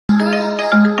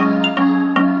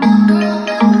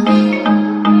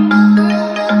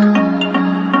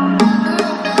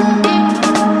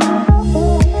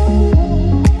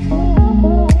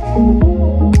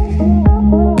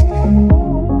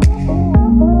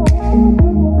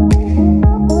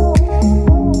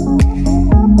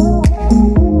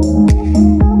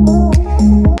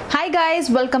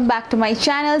welcome back to my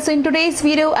channel. So in today's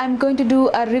video I'm going to do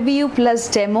a review plus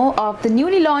demo of the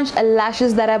newly launched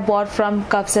lashes that I bought from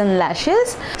CUFFS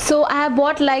Lashes. So I have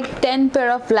bought like 10 pair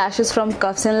of lashes from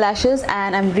CUFFS Lashes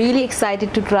and I'm really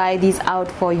excited to try these out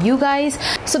for you guys.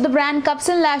 So the brand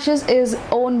CUFFS Lashes is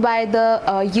owned by the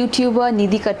YouTuber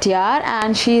Nidhi Katyar,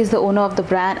 and she is the owner of the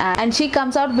brand, and she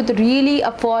comes out with really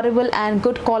affordable and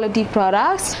good quality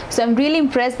products. So I'm really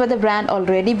impressed by the brand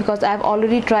already because I've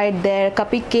already tried their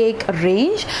cupcake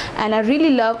range and I really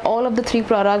love all of the 3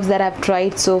 products that I've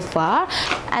tried so far,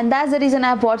 and that's the reason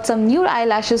I bought some new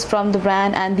eyelashes from the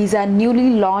brand, and these are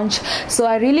newly launched. So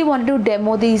I really wanted to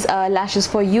demo these lashes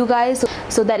for you guys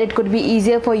so that it could be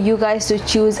easier for you guys to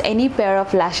choose any pair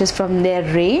of lashes from their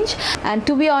range. And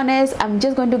to be honest, I'm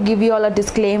just going to give you all a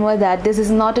disclaimer that this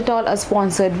is not at all a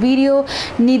sponsored video,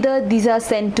 neither these are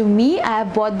sent to me. I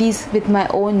have bought these with my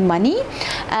own money,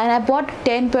 and I bought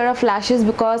 10 pair of lashes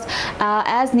because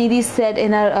as Nidhi said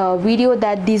in her video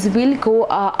that these will go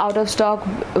out of stock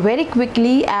very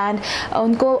quickly and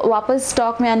उनको वापस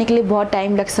stock में आने के लिए बहुत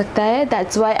time लग सकता है.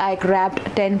 That's why I grabbed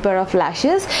 10 pair of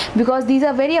lashes because these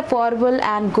are very affordable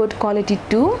and good quality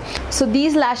too. So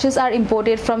these lashes are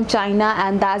imported from China,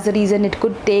 and that's the reason it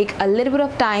could take a little bit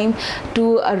of time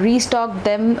to restock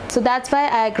them. So that's why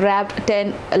I grabbed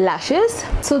 10 lashes.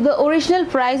 So the original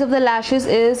price of the lashes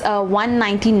is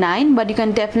 $199, but you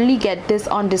can definitely get this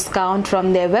on discount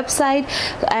from their website,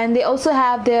 and they also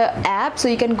have their app, so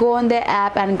you can go on their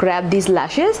app and grab these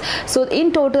lashes. So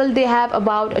in total they have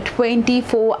about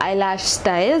 24 eyelash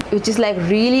styles, which is like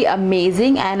really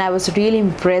amazing, and I was really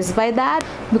impressed by that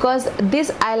because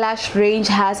this eyelash range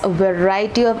has a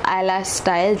variety of eyelash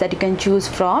styles that you can choose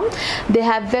from. They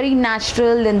have very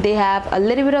natural, then they have a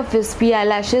little bit of wispy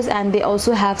eyelashes, and they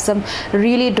also have some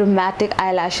really dramatic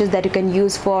eyelashes that you can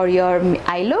use for your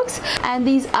eye looks. And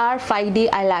these are 5D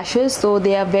eyelashes, so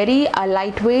they are very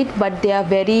lightweight, but they are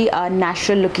very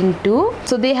natural looking too.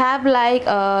 So they have like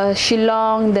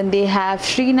Shillong, then they have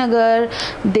Srinagar,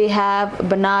 they have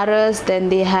Banaras, then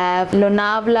they have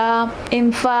Lonavla,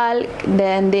 Imphal,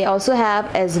 then they also have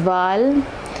Aswal,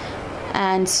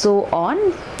 and so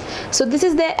on. So this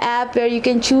is their app where you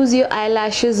can choose your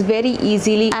eyelashes very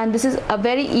easily, and this is a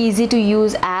very easy to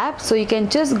use app, so you can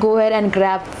just go ahead and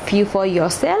grab few for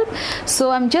yourself.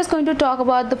 So I'm just going to talk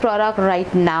about the product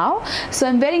right now. So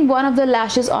I'm wearing one of the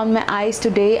lashes on my eyes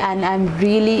today, and I'm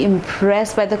really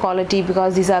impressed by the quality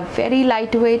because these are very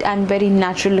lightweight and very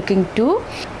natural looking too.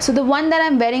 So the one that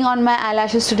I'm wearing on my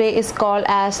eyelashes today is called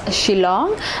as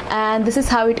Shillong, and this is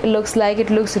how it looks like. It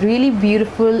looks really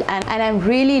beautiful, and I'm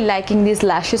really liking these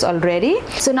lashes already.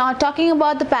 So now talking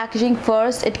about the packaging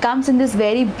first, it comes in this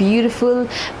very beautiful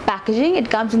packaging. It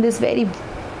comes in this very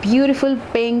beautiful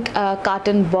pink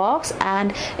carton box,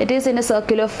 and it is in a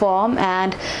circular form,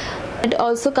 and it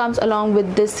also comes along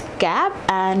with this cap.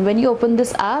 And when you open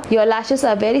this up, your lashes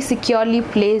are very securely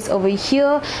placed over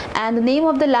here, and the name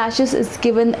of the lashes is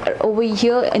given over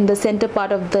here in the center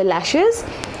part of the lashes.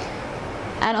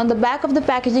 And on the back of the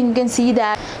packaging you can see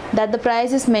that the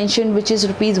price is mentioned, which is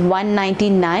rupees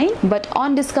 199, but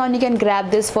on discount you can grab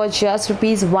this for just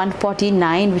rupees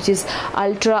 149, which is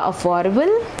ultra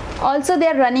affordable. Also they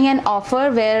are running an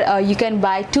offer where you can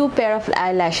buy 2 pair of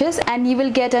eyelashes and you will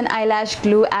get an eyelash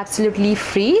glue absolutely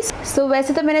free. So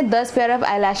वैसे तो मैंने 10 pair of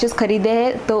eyelashes खरीदे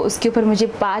हैं, तो उसके ऊपर मुझे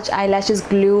 5 eyelashes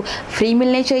glue free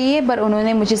मिलने चाहिए, पर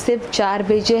उन्होंने मुझे सिर्फ 4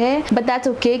 भेजे हैं. But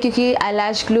that's okay क्योंकि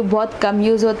eyelash glue बहुत कम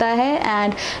यूज़ होता है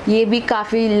and ये भी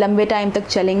काफ़ी लंबे टाइम तक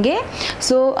चलेंगे.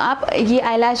 So आप ये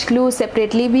eyelash glue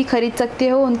सेपरेटली भी खरीद सकते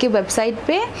हो उनके वेबसाइट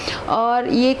पे, और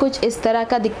ये कुछ इस तरह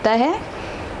का दिखता है.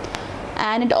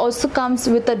 And it also comes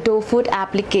with a doe foot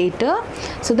applicator.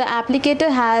 So the applicator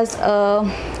has a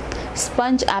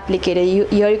sponge applicator.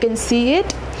 Here you can see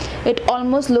it. It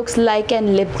almost looks like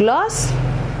an lip gloss.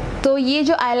 तो ये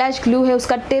जो eyelash glue है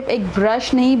उसका टिप एक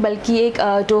brush नहीं बल्कि एक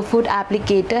doe foot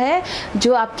applicator है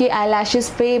जो आपके eyelashes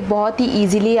पे बहुत ही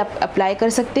easily आप अप्लाई कर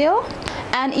सकते हो.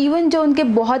 एंड इवन जो उनके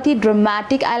बहुत ही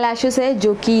ड्रामेटिक eyelashes है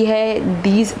जो कि है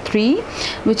these 3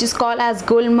 which is called as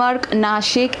Gulmarg,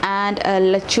 Nashik and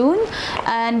Lachung,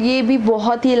 and ये भी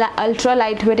बहुत ही अल्ट्रा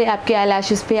लाइट वेट है आपके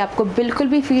eyelashes पे. आपको बिल्कुल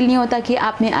भी फील नहीं होता कि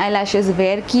आपने eyelashes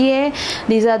वेयर किए हैं.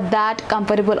 These are that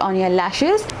comfortable on your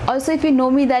lashes. Also if you know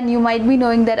me then you might be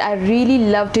knowing that I really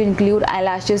love to include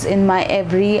eyelashes in my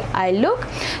every eye look.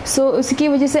 So उसकी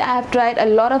वजह से I have tried a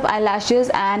lot of eyelashes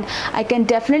and I can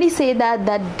definitely say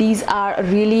that these are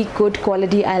really good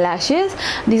quality eyelashes.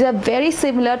 These are very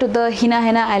similar to the Hiiii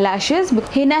henna eyelashes.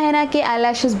 Hiiii henna के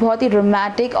eyelashes बहुत ही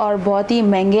dramatic और बहुत ही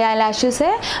महंगे eyelashes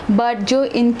है, but जो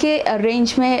इनके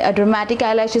range में dramatic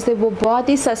eyelashes है वो बहुत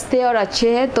ही सस्ते और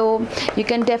अच्छे हैं. तो you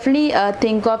can definitely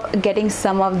think of getting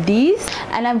some of these,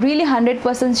 and I'm really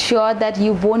 100% sure that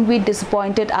you won't be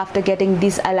disappointed after getting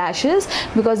these eyelashes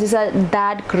because these are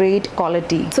that great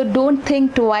quality. So don't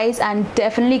think twice and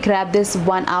definitely grab this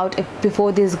one out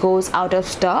before this goes out of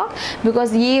stock,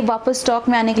 because ये वापस stock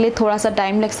में आने के लिए थोड़ा सा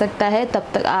time लग सकता है, तब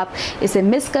तक आप इसे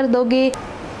मिस कर दोगे.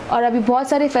 और अभी बहुत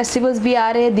सारे फेस्टिवल्स भी आ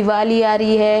रहे हैं, दिवाली आ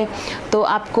रही है, तो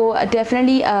आपको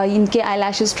डेफिनेटली इनके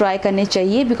eyelashes ट्राई करने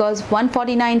चाहिए because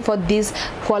 149 for this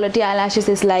quality eyelashes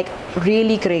is like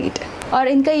really great. और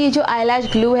इनका ये जो eyelash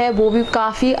glue है वो भी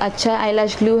काफ़ी अच्छा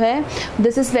eyelash glue है.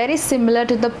 This is very similar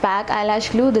to the pack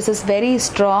eyelash glue. This is very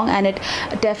strong and it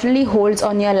definitely holds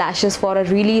on your lashes for a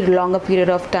really longer period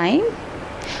of time.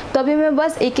 तो अभी मैं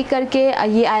बस एक एक करके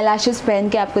ये eyelashes पहन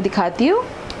के आपको दिखाती हूँ.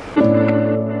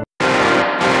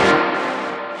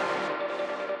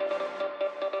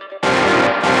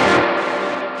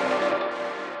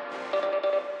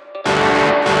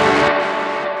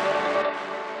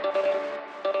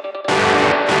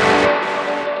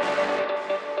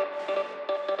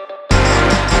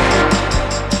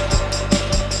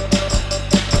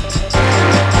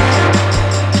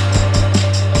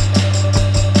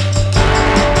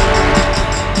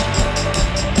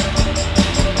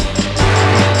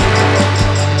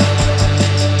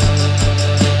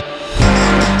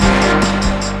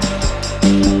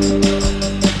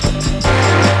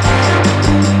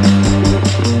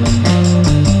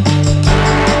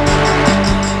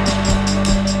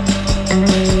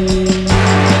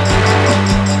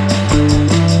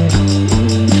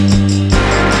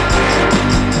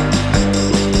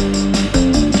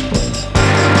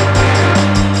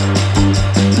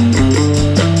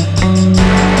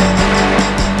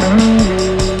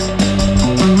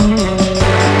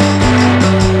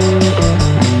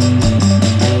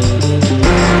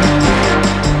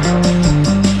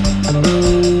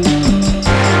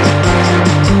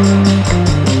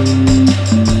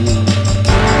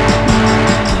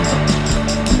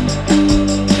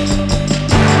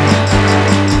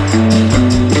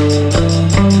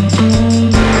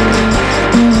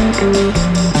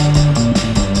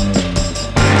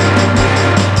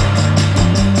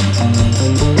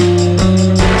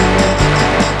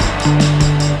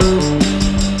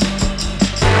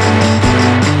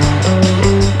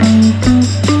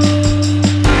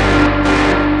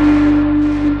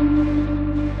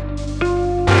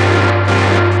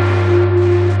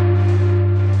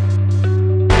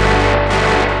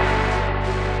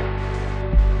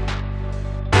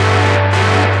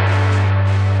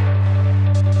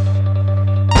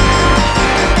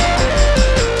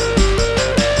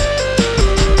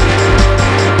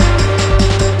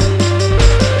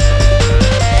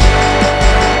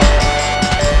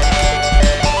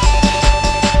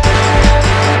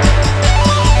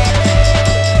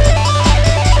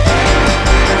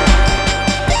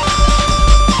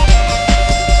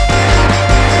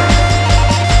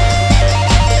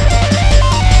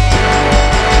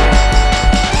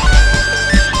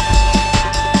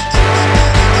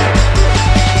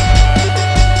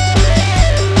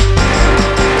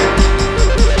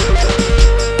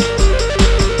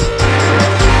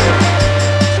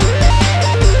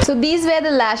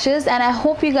 lashes, and I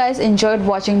hope you guys enjoyed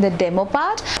watching the demo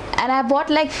part. And I bought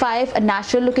like 5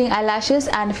 natural looking eyelashes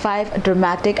and 5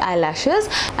 dramatic eyelashes,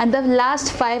 and the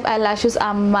last 5 eyelashes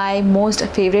are my most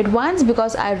favorite ones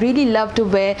because I really love to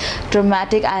wear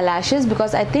dramatic eyelashes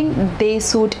because I think they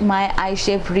suit my eye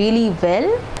shape really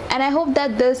well. And I hope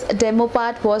that this demo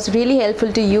part was really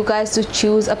helpful to you guys to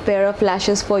choose a pair of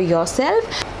lashes for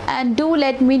yourself. And do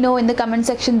let me know in the comment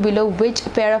section below which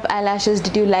pair of eyelashes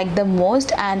did you like the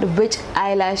most and which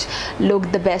eyelash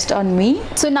looked the best on me.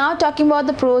 So now talking about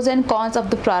the pros and cons of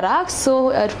the products. So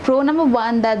pro number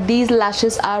 1, that these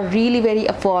lashes are really very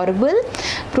affordable.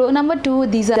 Pro number 2,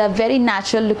 these are very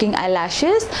natural looking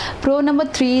eyelashes. Pro number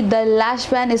 3, the lash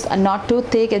band is not too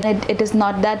thick, and it is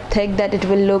not that thick that it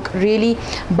will look really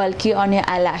bulky on your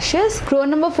eyelashes. Pro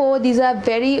number 4, these are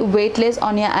very weightless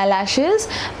on your eyelashes.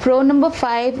 Pro number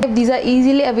 5, These are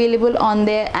easily available on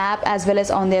their app as well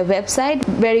as on their website,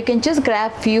 where you can just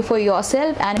grab few for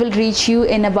yourself and it will reach you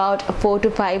in about 4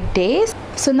 to 5 days.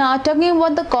 So now talking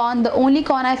about the con, the only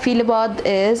con I feel about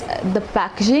is the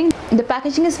packaging. The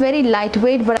packaging is very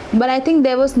lightweight, but I think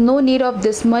there was no need of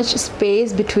this much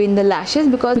space between the lashes,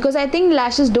 because I think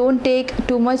lashes don't take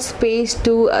too much space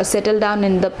to settle down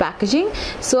in the packaging.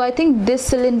 So I think this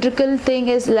cylindrical thing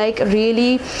is like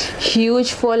really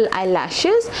huge for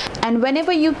eyelashes, and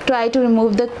whenever you try to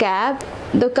remove the cap,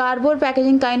 the cardboard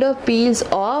packaging kind of peels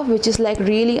off, which is like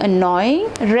really annoying.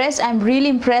 Rest, I'm really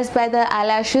impressed by the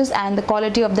eyelashes and the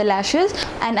quality of the lashes,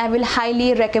 and I will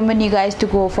highly recommend you guys to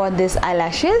go for this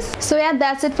eyelashes. So yeah,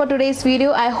 that's it for today's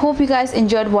video. I hope you guys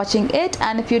enjoyed watching it,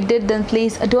 and if you did, then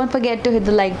please don't forget to hit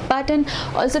the like button.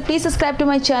 Also, please subscribe to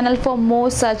my channel for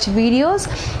more such videos,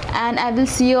 and I will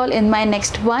see you all in my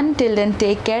next one. Till then,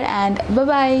 take care and bye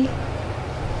bye.